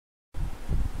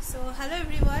So hello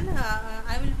everyone,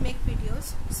 I will make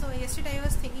videos. So yesterday I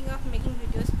was thinking of making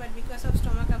videos, but because of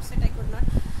stomach upset I could not.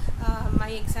 My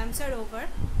exams are over,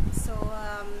 so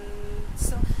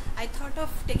I thought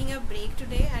of taking a break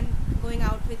today and going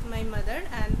out with my mother.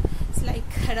 And it's like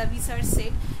Ravi sir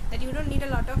said that you don't need a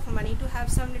lot of money to have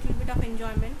some little bit of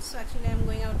enjoyment. So actually I'm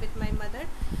going out with my mother.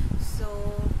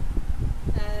 So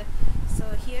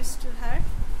here's to her.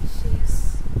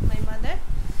 She's my mother.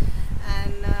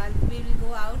 And we will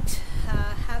go out,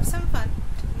 have some fun.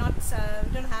 Not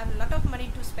we don't have a lot of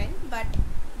money to spend, but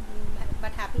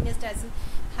happiness doesn't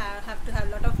have to have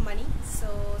a lot of money. So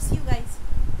see you guys.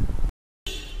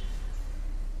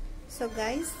 So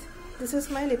guys, this is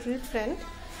my little friend.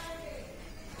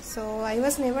 So I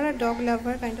was never a dog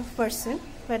lover kind of person,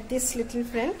 but this little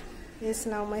friend is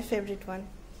now my favorite one.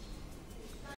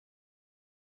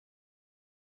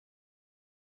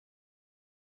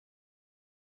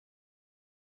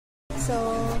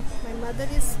 So my mother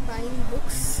is buying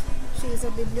books. She is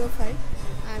a bibliophile,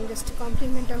 and just a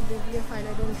compliment of bibliophile,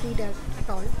 I don't read at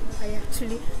all. I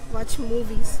actually watch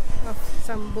movies of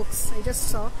some books. I just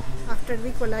saw after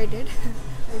we collided.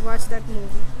 I watched that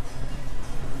movie.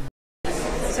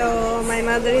 So my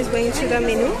mother is going through the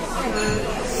menu.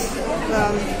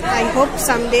 I hope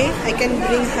someday I can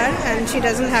bring her and she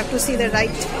doesn't have to see the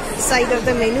right side of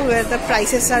the menu where the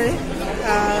prices are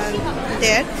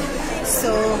there.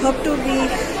 So hope to be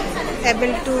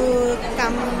able to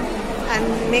come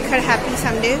and make her happy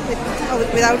someday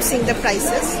without seeing the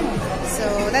prices.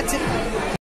 So that's it.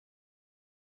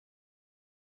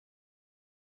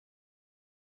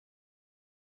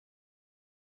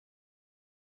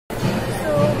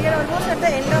 So we are almost at the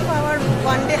end of our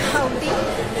one-day outing.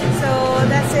 So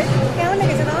that's it.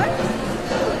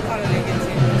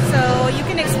 So you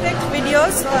can expect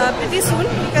videos pretty soon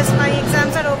because my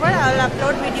exams are over. I will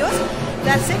upload videos.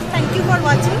 That's it. Thank you for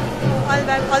watching.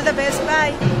 All the best.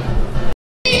 Bye.